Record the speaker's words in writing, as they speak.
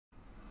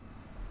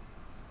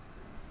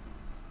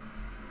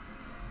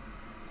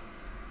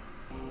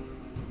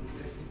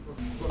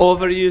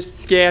Overused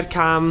scare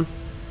cam.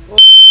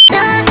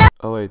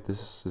 Oh wait,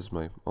 this is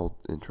my old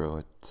intro.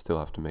 I still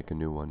have to make a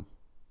new one.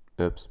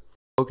 Oops.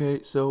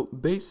 Okay, so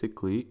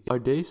basically our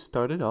day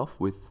started off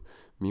with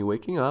me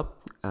waking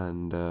up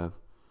and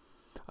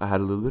I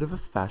had a little bit of a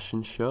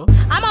fashion show.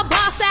 I'm a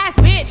boss ass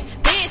bitch,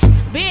 bitch,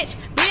 bitch,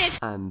 bitch.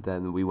 And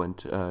then we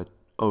went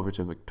over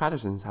to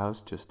McTratterson's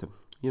house just to,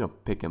 you know,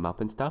 pick him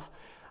up and stuff.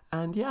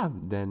 And yeah,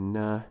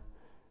 then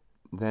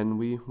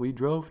we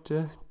drove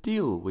to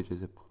Deal, which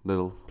is a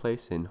little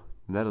place in the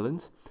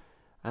Netherlands.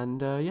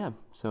 And yeah,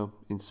 so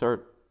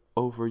insert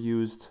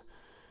overused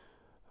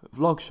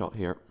vlog shot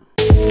here.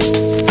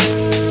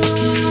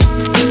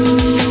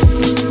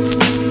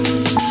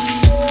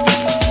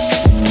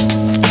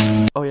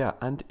 Oh yeah,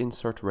 and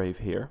insert rave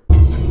here.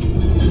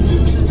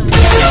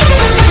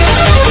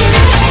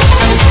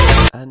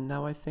 And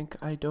now I think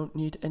I don't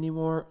need any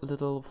more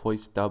little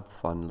voice dub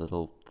fun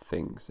little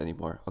things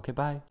anymore. Okay,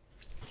 bye.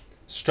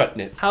 Strutting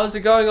it. How's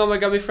it going, all my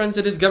gummy friends?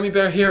 It is Gummy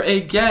Bear here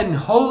again.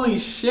 Holy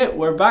shit,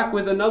 we're back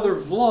with another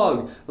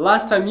vlog.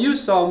 Last time you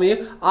saw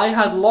me, I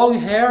had long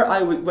hair,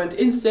 I went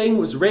insane,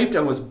 was raped,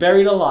 and was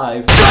buried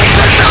alive.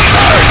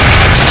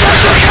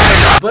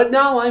 But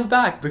now I'm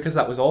back, because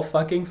that was all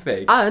fucking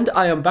fake. And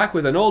I am back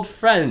with an old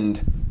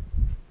friend.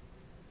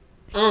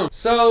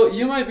 So,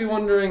 you might be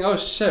wondering, oh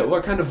shit,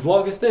 what kind of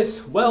vlog is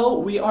this?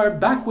 Well, we are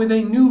back with a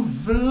new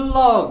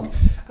vlog.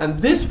 And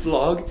this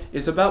vlog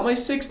is about my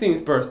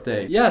 16th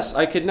birthday. Yes,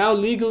 I can now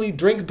legally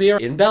drink beer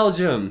in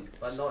Belgium.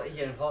 But not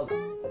here in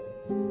Holland.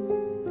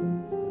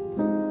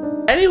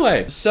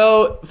 Anyway,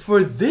 so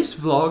for this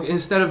vlog,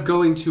 instead of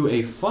going to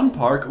a fun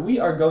park, we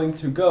are going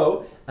to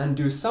go and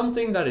do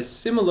something that is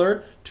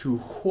similar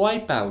to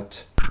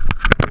wipeout.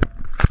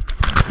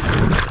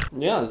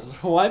 Yeah, it's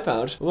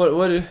wipeout.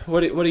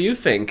 What do you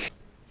think?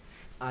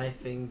 I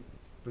think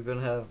we're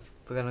gonna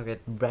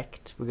get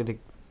wrecked. We're gonna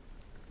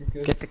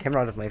get the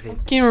camera out of my face.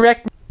 Get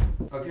wrecked.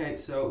 Okay,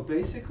 so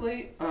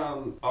basically,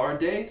 our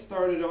day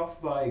started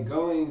off by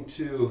going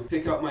to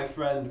pick up my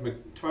friend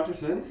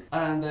McTratterson,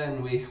 and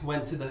then we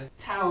went to the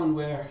town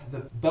where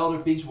the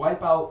Belder Beach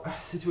wipeout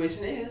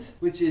situation is,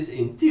 which is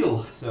in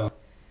Deal. So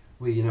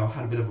we, you know,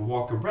 had a bit of a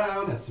walk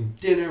around, had some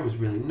dinner, it was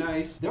really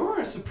nice. There were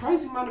a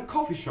surprising amount of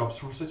coffee shops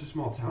for such a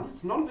small town.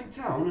 It's not a big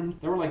town, and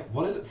there were like,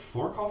 what is it,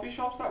 4 coffee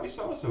shops that we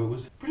saw, so it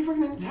was pretty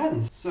fucking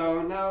intense.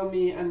 So now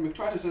me and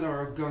McTratterson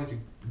are going to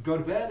go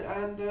to bed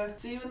and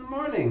see you in the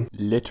morning.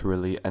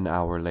 Literally an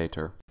hour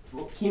later.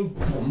 Fucking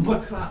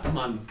bomberklapp,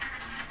 man.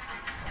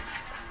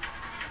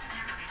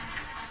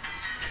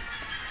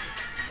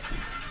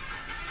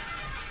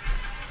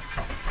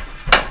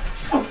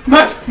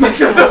 Max,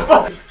 what the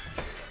fuck?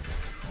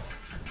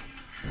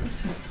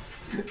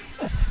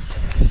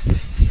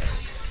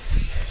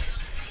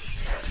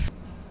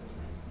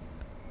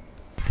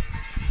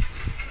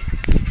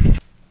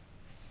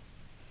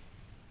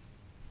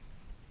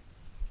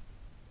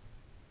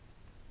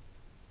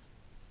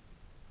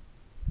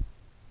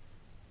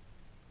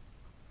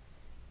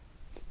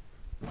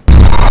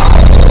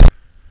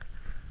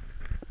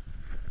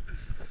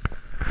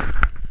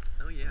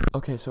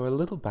 Okay, so a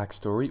little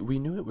backstory. We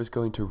knew it was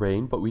going to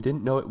rain, but we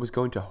didn't know it was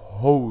going to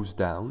hose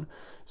down.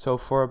 So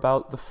for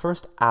about the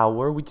first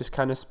hour, we just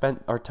kind of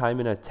spent our time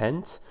in a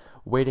tent,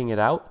 waiting it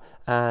out.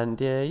 And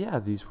yeah,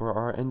 these were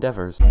our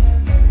endeavors.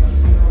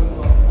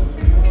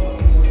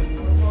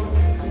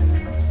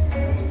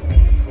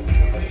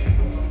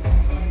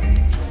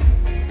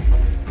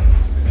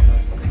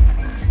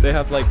 They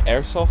have like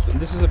airsoft,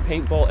 and this is a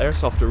paintball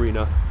airsoft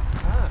arena.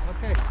 Ah,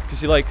 okay.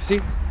 Because you like,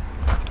 see,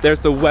 there's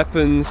the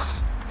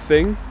weapons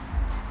thing.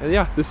 And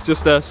yeah, this is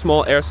just a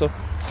small airsoft.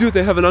 Dude,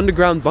 they have an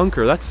underground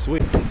bunker. That's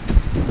sweet.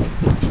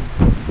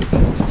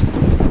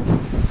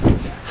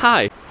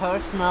 Hi.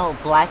 Personal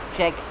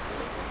blackjack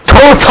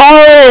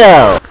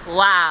tutorial.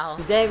 Wow.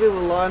 Today we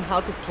will learn how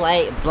to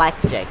play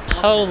blackjack.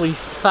 Holy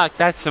fuck,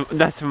 that's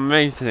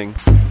amazing.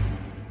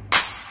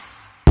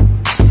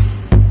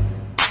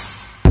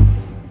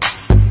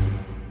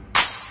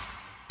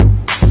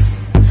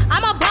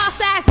 I'm a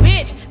boss ass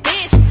bitch,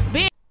 bitch,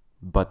 bitch.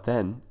 But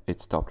then it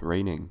stopped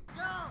raining.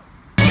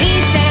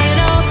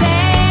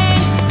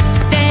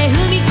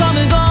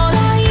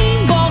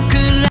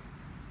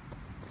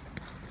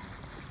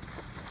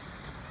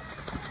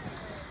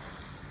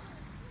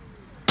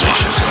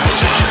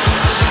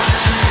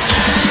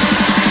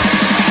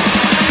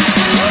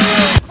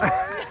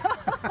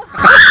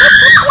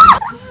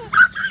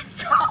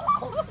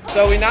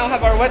 So we now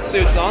have our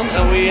wetsuits on,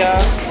 and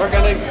we're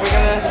gonna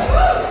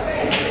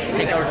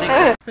Take our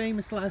dick.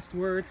 Famous last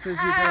words as you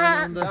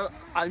down on the...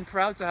 I'm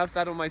proud to have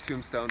that on my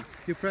tombstone.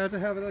 You're proud to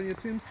have it on your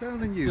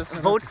tombstone, and you...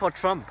 Just Vote for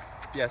Trump.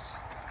 Yes.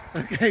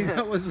 Okay,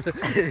 that was...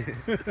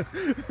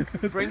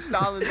 Bring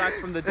Stalin back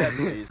from the dead,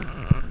 please.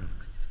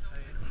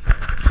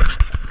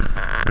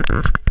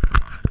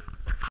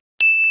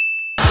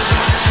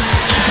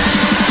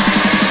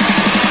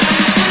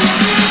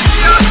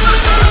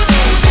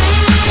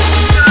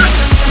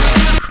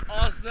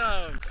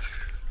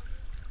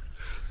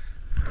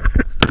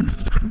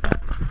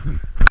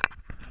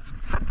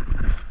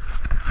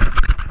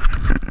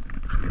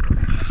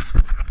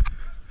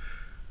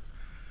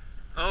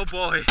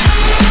 boy.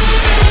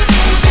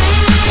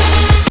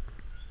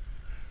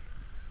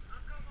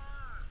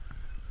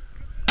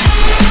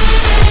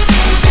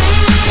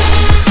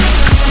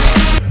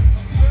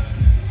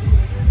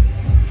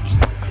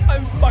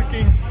 I'm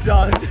fucking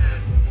done.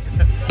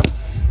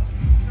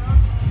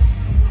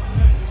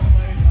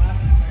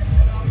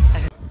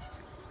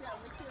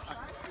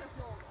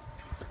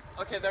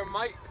 Okay,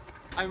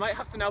 I might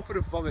have to now put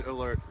a vomit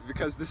alert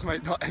because this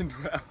might not end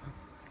well.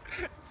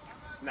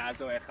 Nah,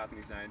 zo erg gaat het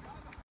niet zijn.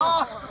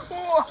 Oh,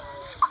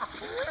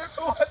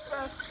 what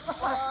the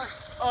fuck?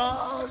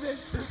 Oh,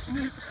 dit is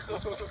niet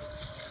goed.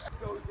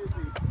 Zo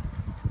dizzy.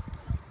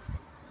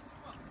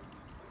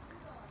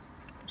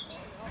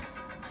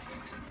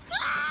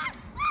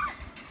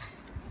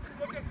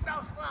 Look at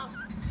South Cloud.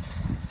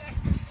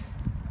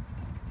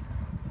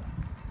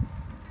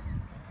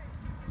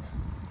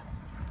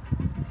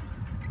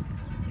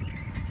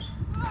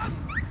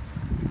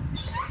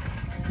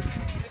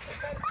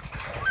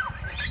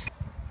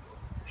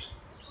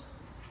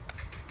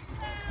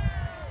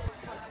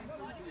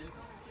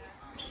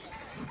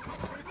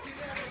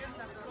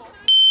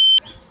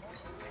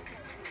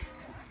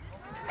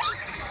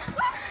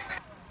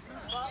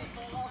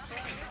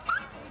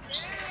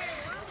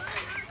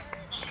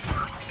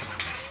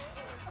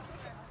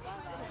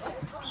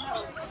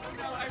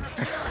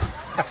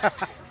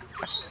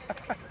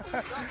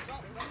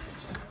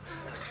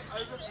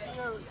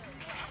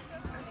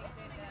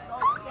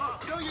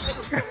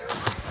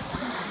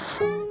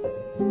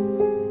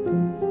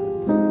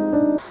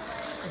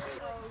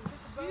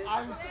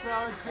 I'm so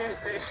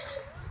dizzy.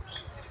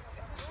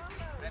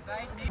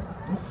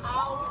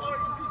 How are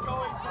you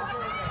going to do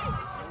this?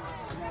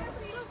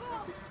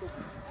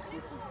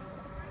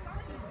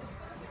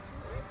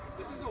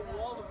 This is a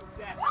wall of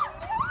death.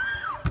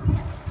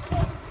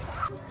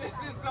 This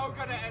is so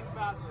gonna end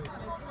badly.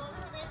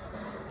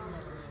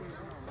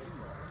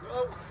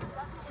 Oh.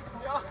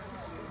 Yeah.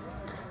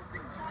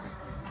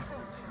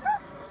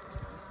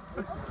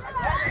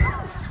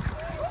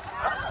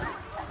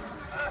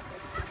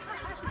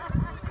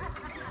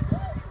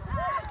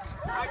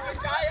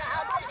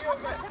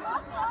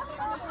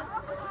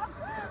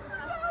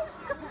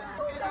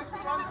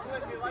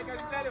 Like I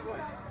said it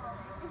would.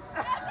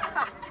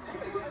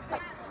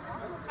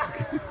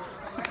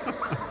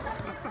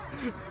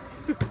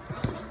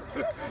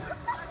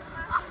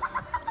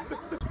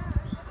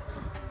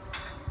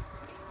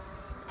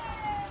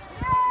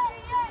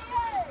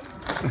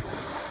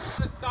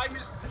 The sign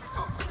is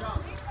detox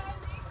done.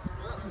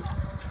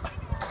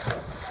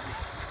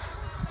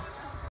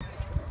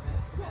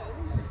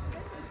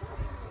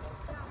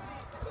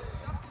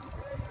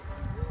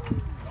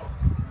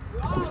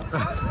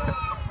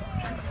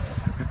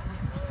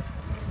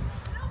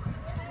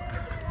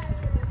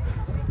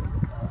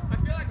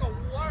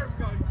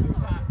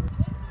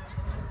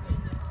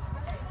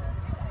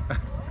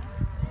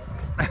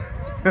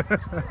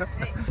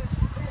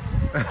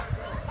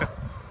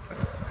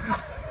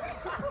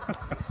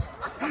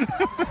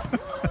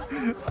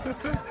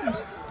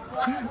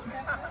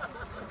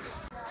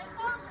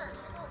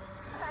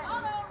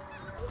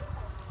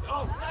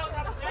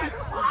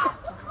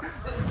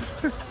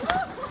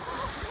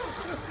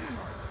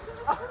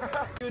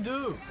 You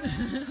do.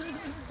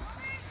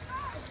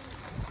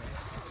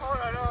 Oh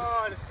là là,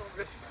 laisse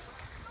tomber.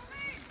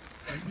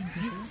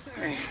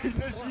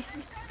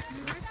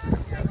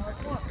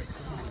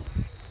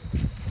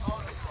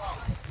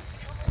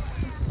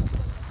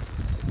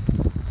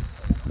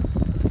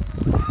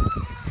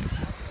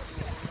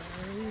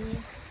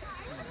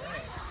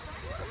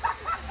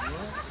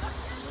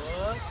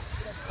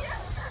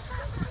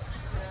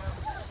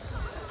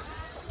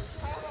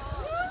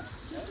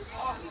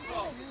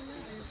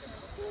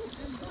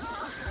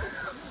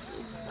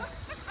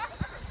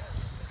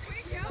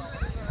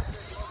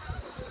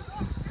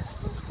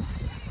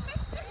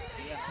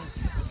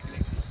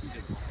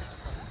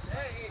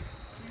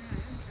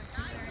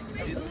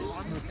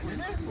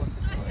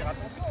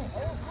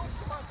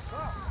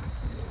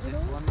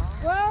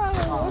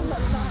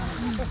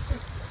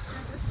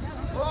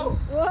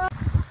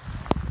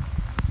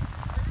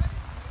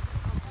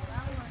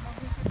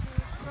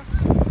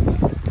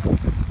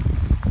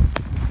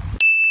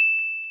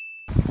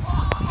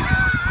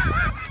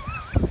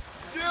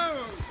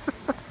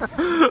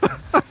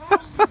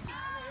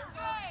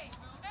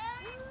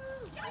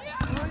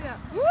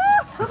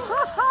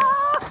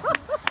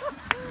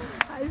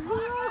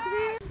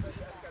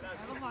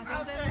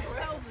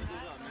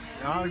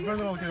 Ja, ik ben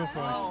er al heel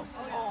voor.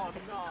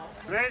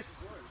 Chris,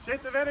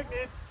 zitten werkt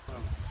niet.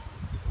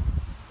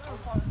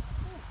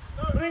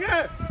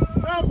 Springen!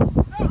 Kom!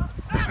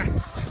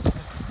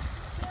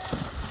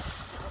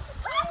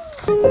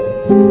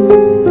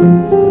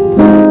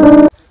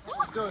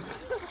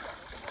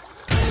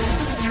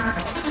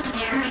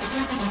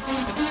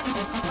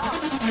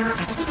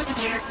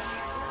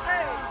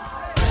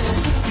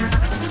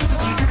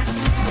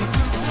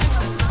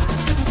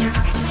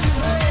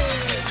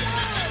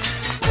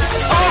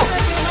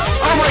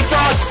 Oh my fucking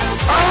god!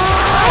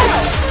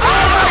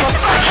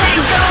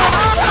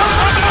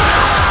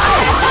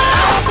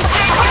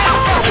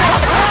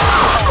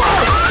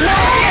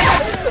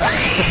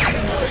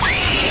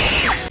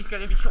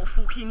 gonna be so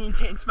fucking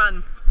intense,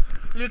 man.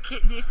 Look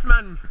at this,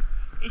 man.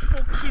 It's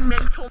fucking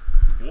mental.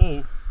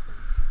 Whoa.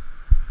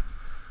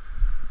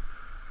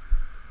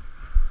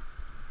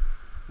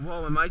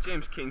 Whoa, am I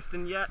James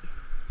Kingston yet?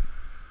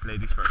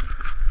 Ladies first.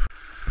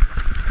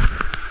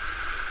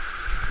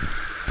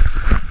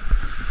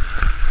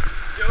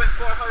 Do it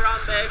for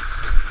Harambe.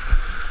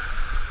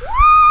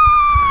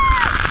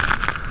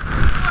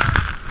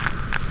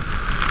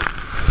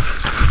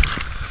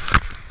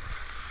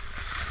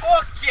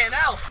 Fucking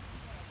hell!